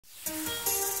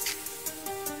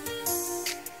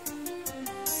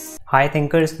Hi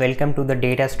thinkers, welcome to the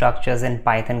Data Structures in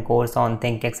Python course on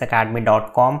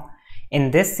thinkexacademy.com.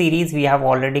 In this series, we have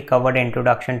already covered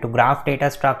introduction to graph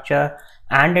data structure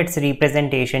and its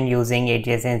representation using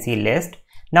adjacency list.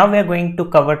 Now we are going to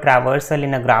cover traversal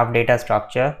in a graph data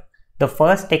structure. The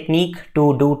first technique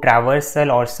to do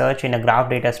traversal or search in a graph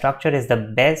data structure is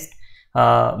the best,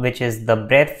 which is the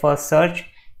breadth first search.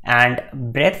 And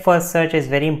breadth first search is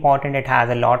very important. It has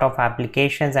a lot of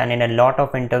applications, and in a lot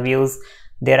of interviews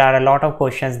there are a lot of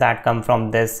questions that come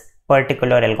from this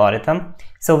particular algorithm.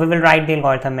 So we will write the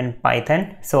algorithm in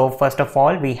Python. So first of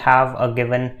all, we have a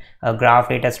given graph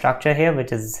data structure here,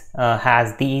 which is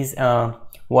has these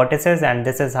vertices, and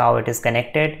this is how it is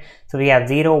connected. So we have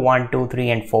 0, 1, 2, 3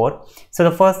 and 4. So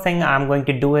the first thing I'm going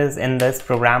to do is, in this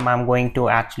program I'm going to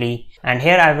and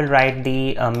here I will write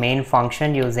the main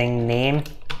function using name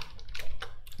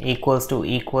equals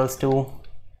to.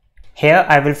 Here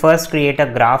I will first create a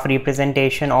graph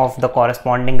representation of the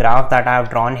corresponding graph that I have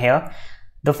drawn here.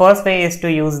 The first way is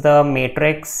to use the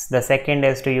matrix, the second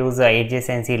is to use the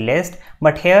adjacency list,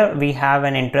 but here we have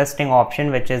an interesting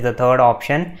option, which is the third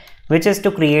option, which is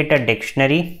to create a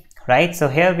dictionary, right? So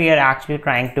here we are actually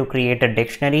trying to create a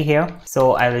dictionary here.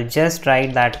 So I will just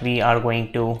write that we are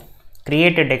going to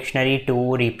create a dictionary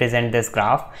to represent this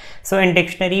graph. So in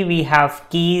dictionary we have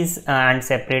keys, and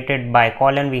separated by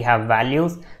colon we have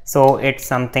values. So it's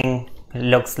something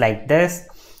looks like this,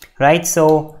 right?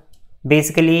 So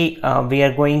basically we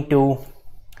are going to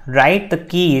write the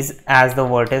keys as the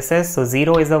vertices. So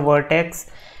 0 is a vertex,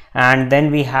 and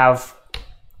then we have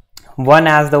 1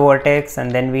 as the vertex,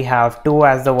 and then we have 2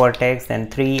 as the vertex,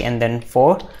 then 3, and then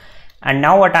 4. And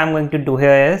now what I'm going to do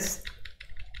here is,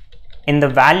 in the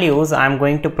values I'm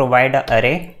going to provide an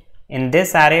array. In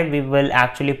this array we will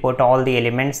actually put all the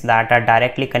elements that are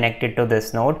directly connected to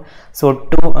this node. So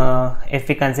if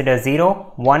we consider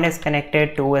 0, 1 is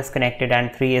connected, 2 is connected,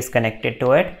 and 3 is connected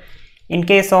to it. In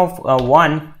case of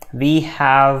 1, we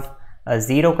have a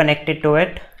 0 connected to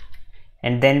it,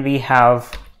 and then we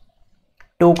have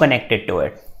 2 connected to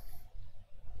it.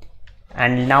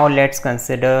 And now let's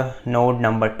consider node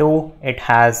number 2. It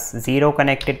has 0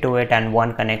 connected to it and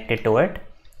 1 connected to it.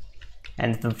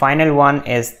 And the final one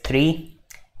is 3,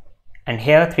 and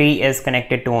here 3 is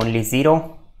connected to only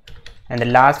 0, and the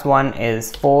last one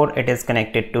is 4, it is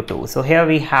connected to 2. So here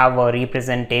we have a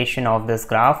representation of this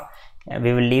graph.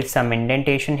 We will leave some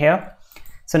indentation here.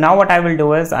 So now what I will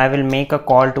do is, I will make a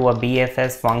call to a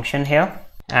BFS function here,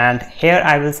 and here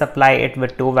I will supply it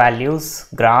with two values,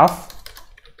 graph,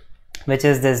 which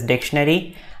is this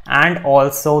dictionary, and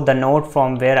also the node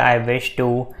from where I wish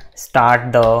to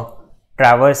start the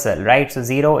traversal, right? So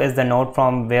 0 is the node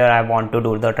from where I want to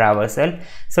do the traversal.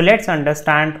 So let's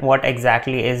understand what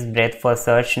exactly is breadth first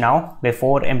search now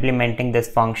before implementing this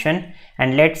function,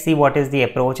 and let's see what is the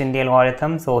approach in the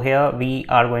algorithm. So here we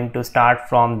are going to start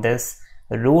from this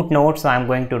root node. So I'm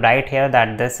going to write here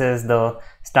that this is the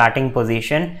starting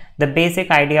position. The basic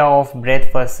idea of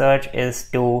breadth first search is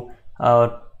to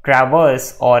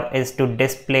traverse, or is to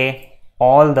display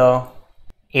all the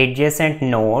adjacent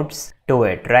nodes to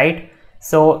it, right?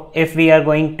 So if we are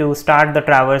going to start the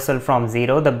traversal from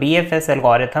 0, the BFS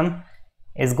algorithm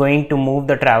is going to move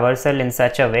the traversal in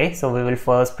such a way. So we will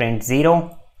first print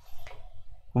 0.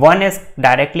 1 is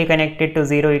directly connected to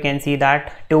 0, you can see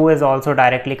that. 2 is also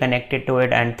directly connected to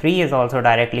it, and 3 is also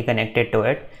directly connected to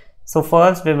it. So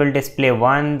first we will display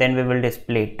 1, then we will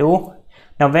display 2.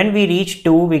 Now when we reach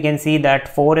 2, we can see that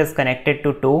 4 is connected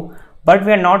to 2. But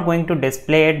we are not going to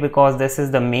display it, because this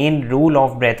is the main rule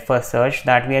of breadth first search,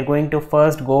 that we are going to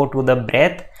first go to the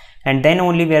breadth, and then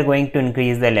only we are going to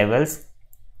increase the levels.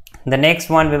 The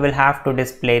next one we will have to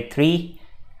display 3,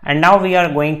 and now we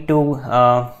are going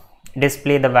to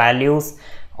display the values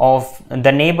of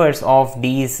the neighbors of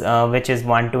these, which is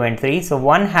 1, 2 and 3. So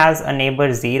 1 has a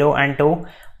neighbor 0 and 2.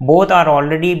 Both are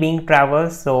already being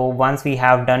traversed. So once we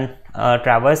have done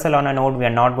traversal on a node, we are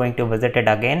not going to visit it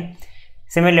again.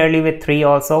 Similarly with 3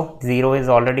 also, 0 is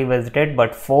already visited,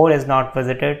 but 4 is not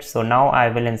visited. So now I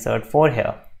will insert 4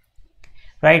 here,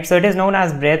 right? So it is known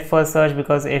as breadth first search,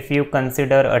 because if you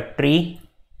consider a tree,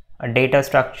 a data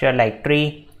structure like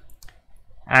tree,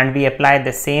 and we apply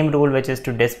the same rule, which is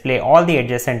to display all the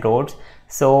adjacent nodes.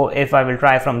 So if I will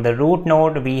try from the root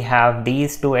node, we have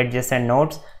these two adjacent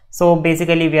nodes. So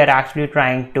basically we are actually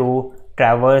trying to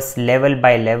traverse level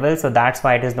by level. So that's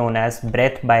why it is known as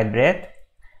breadth by breadth,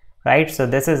 right? So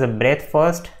this is a breadth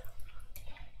first.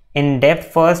 In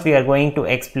depth first, we are going to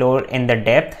explore in the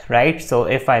depth, right? So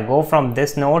if I go from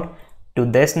this node to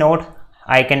this node,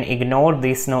 I can ignore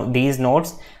these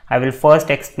nodes. I will first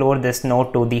explore this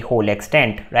node to the whole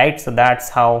extent, right? So that's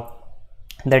how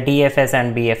the DFS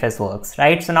and BFS works,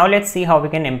 right? So now let's see how we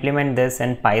can implement this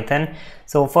in Python.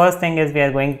 So first thing is we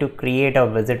are going to create a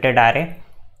visited array,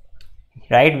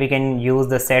 right? We can use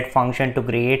the set function to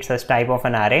create such type of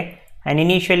an array, and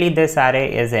initially this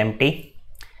array is empty.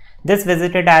 This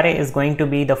visited array is going to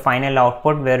be the final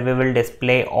output where we will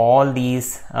display all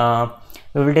these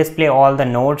we will display all the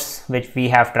nodes which we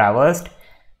have traversed.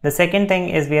 The second thing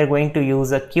is we are going to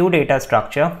use a queue data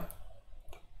structure.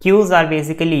 Queues are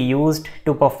basically used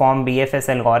to perform BFS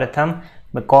algorithm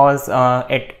because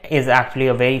it is actually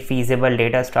a very feasible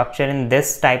data structure in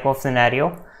this type of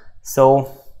scenario.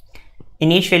 So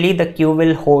initially the queue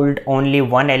will hold only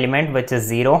one element, which is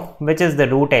 0, which is the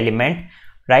root element,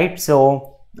 right?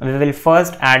 So we will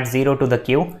first add 0 to the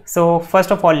queue. So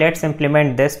first of all, let's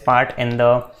implement this part in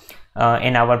the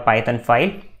in our Python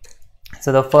file.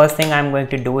 So the first thing I'm going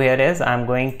to do here is I'm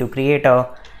going to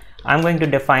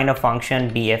define a function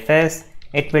BFS.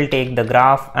 It will take the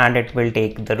graph and it will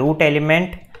take the root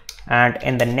element, and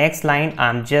in the next line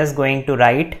I'm just going to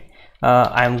write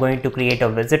I'm going to create a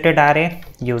visited array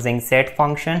using set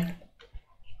function,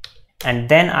 and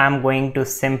then I'm going to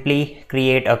simply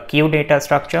create a queue data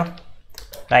structure,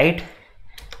 right?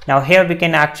 Now here we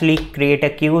can actually create a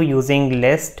queue using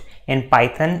list in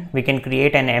Python. We can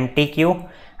create an empty queue,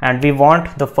 and we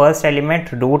want the first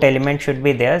element, root element, should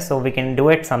be there, so we can do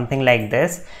it something like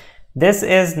this. This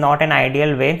is not an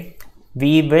ideal way.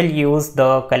 We will use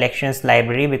the collections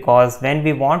library because when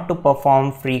we want to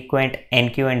perform frequent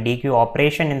NQ and DQ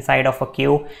operation inside of a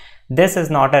queue, this is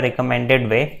not a recommended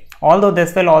way. Although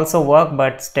this will also work,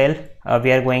 but still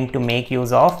we are going to make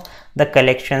use of the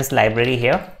collections library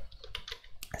here.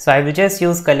 So I will just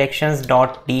use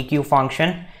collections.dq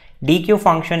function. DQ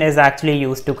function is actually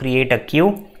used to create a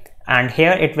queue, and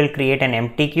here it will create an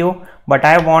empty queue, but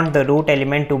I want the root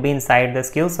element to be inside this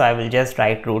queue, so I will just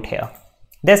write root here.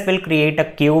 This will create a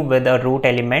queue with a root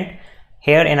element.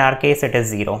 Here in our case it is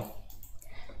 0.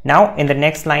 Now in the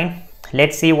next line,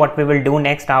 let's see what we will do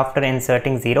next after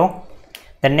inserting 0.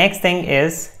 The next thing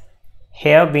is,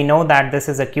 here we know that this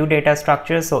is a queue data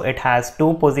structure, so it has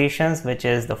two positions, which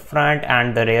is the front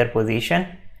and the rear position.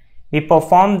 We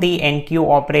perform the NQ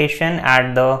operation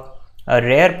at the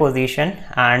rear position,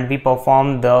 and we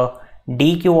perform the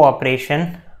DQ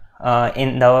operation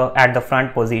at the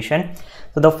front position.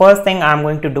 So the first thing I'm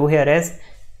going to do here is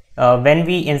when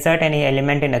we insert any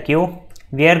element in a queue,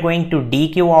 we are going to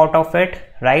DQ out of it,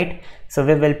 right? So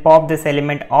we will pop this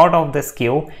element out of this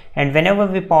queue, and whenever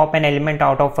we pop an element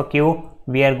out of a queue,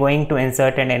 we are going to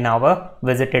insert it in our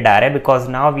visited array, because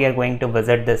now we are going to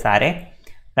visit this array,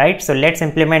 right? So let's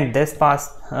implement this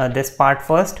part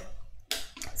first.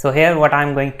 So here what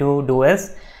I'm going to do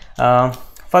is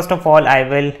first of all I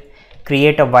will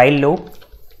create a while loop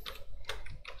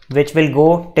which will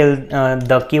go till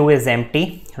the queue is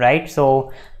empty, right?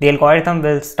 So the algorithm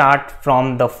will start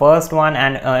from the first one,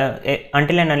 and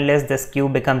until and unless this queue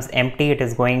becomes empty, it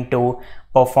is going to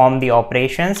perform the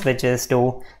operations, which is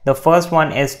the first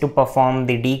one is to perform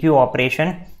the DQ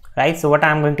operation, right? So what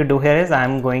I'm going to do here is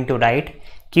I'm going to write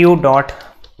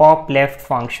queue.popLeft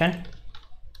function,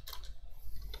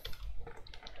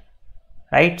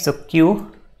 right? So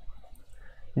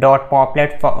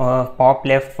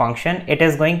queue.popLeft function, it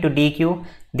is going to DQ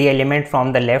the element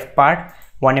from the left part.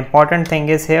 One important thing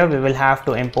is here we will have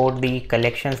to import the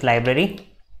collections library,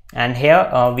 and here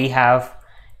we are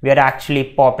actually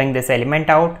popping this element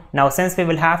out. Now since we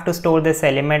will have to store this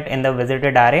element in the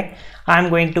visited array, I'm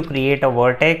going to create a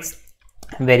vertex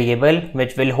variable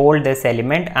which will hold this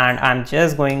element, and I'm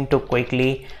just going to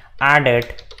quickly add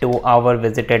it to our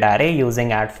visited array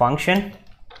using add function,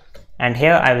 and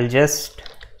here I will just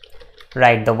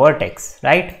write the vertex,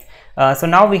 right? So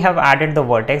now we have added the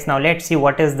vertex. Now let's see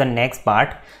what is the next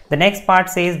part. The next part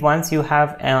says once you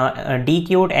have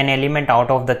DQ'd an element out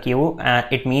of the queue,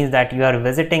 it means that you are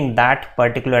visiting that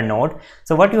particular node.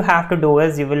 So what you have to do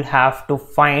is you will have to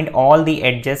find all the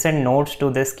adjacent nodes to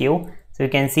this queue. So you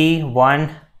can see 1,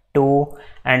 2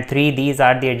 and 3, these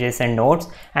are the adjacent nodes,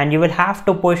 and you will have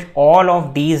to push all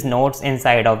of these nodes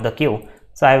inside of the queue.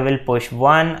 So I will push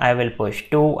 1, I will push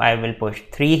 2, I will push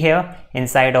 3 here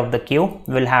inside of the queue.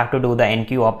 We'll have to do the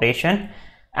NQ operation.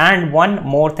 And one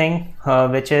more thing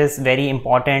which is very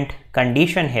important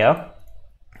condition here,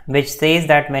 which says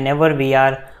that whenever we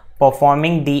are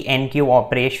performing the NQ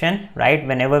operation, right,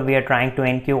 whenever we are trying to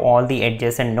NQ all the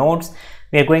adjacent nodes,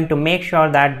 we are going to make sure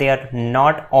that they are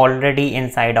not already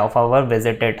inside of our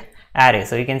visited array.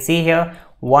 So you can see here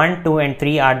 1, 2 and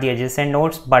 3 are the adjacent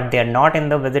nodes, but they are not in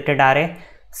the visited array.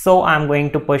 So I'm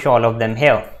going to push all of them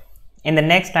here. In the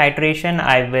next iteration,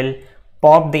 I will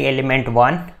pop the element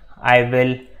 1. I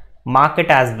will mark it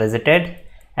as visited,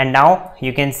 and now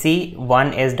you can see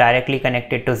 1 is directly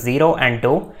connected to 0 and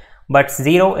 2, but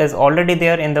 0 is already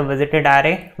there in the visited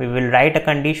array. We will write a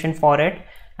condition for it,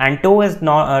 and 2 is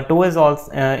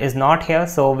not here,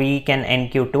 so we can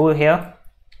enqueue 2 here,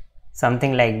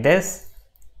 something like this,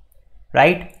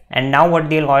 right? And now what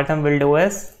the algorithm will do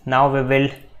is, now we will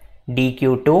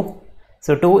dequeue 2.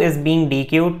 So 2 is being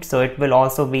dequeued, so it will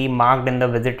also be marked in the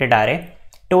visited array.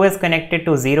 2 is connected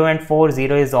to 0 and 4.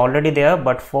 0 is already there,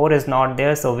 but 4 is not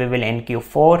there, so we will enqueue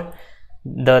 4.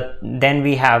 Then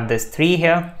we have this 3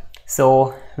 here,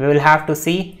 so we will have to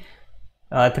see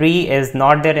 3 is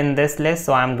not there in this list,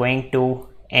 so I'm going to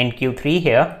enqueue 3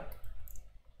 here,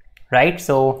 right?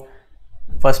 So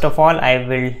first of all, I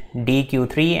will dequeue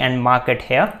 3 and mark it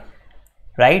here,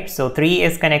 right? So 3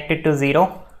 is connected to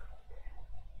 0,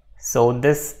 so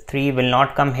this 3 will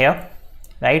not come here,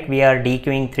 right? We are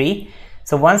dequeuing 3.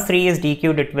 So once 3 is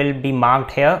dequeued, it will be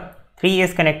marked here. 3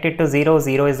 is connected to 0.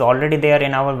 0 is already there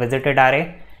in our visited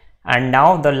array, and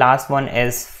now the last one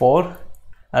is 4.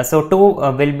 So 2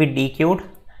 will be dequeued,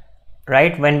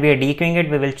 right? When we are dequeuing it,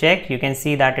 we will check. You can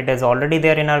see that it is already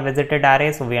there in our visited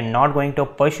array, so we are not going to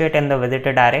push it in the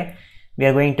visited array. We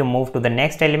are going to move to the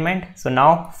next element. So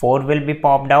now 4 will be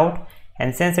popped out,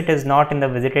 and since it is not in the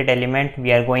visited element,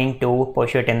 we are going to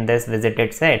push it in this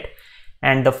visited set,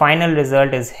 and the final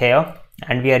result is here,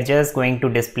 and we are just going to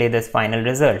display this final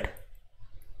result,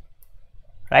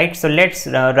 right? So let's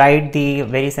write the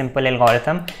very simple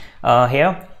algorithm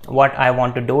here. What I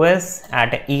want to do is,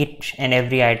 at each and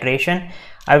every iteration,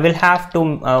 I will have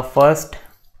to first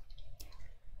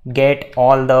get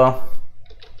all the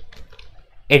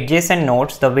adjacent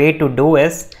nodes. The way to do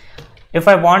is, if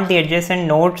I want the adjacent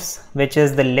nodes, which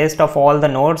is the list of all the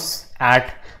nodes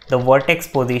at the vertex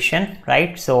position,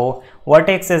 right? So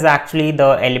vertex is actually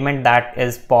the element that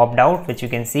is popped out, which you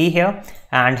can see here,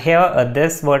 and here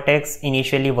this vertex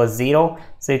initially was 0,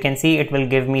 so you can see it will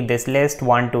give me this list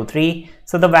 1 2 3.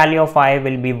 So the value of I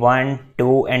will be 1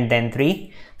 2 and then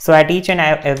 3. So at each and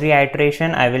every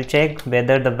iteration, I will check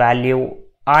whether the value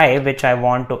I which I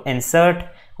want to insert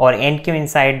or enqueue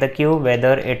inside the queue,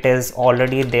 whether it is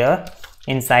already there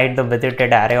inside the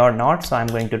visited array or not. So I'm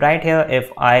going to write here,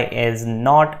 if I is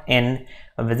not in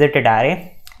a visited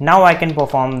array, now I can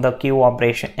perform the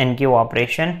enqueue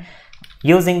operation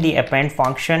using the append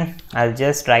function. I'll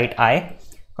just write I,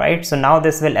 right? So now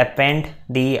this will append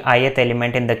the ith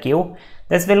element in the queue.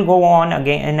 This will go on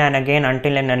again and again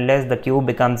until and unless the queue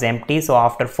becomes empty. So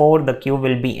after 4, the queue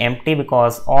will be empty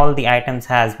because all the items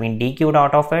has been dequeued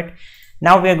out of it.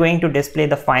 Now we are going to display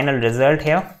the final result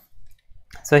here.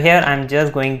 So here I'm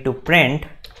just going to print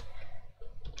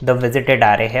the visited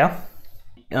array here.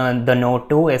 The node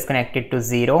 2 is connected to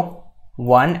 0,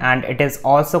 1, and it is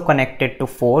also connected to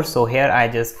 4. So here I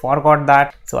just forgot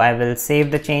that. So I will save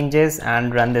the changes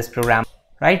and run this program.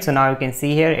 Right, so now you can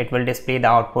see here it will display the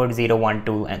output 0, 1,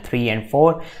 2, and 3 and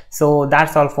 4. So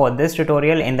that's all for this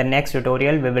tutorial. In the next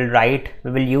tutorial, we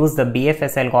will use the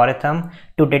BFS algorithm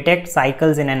to detect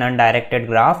cycles in an undirected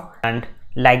graph. And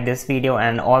like this video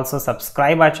and also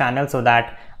subscribe our channel so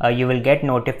that you will get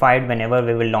notified whenever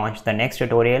we will launch the next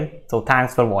tutorial. So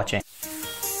thanks for watching.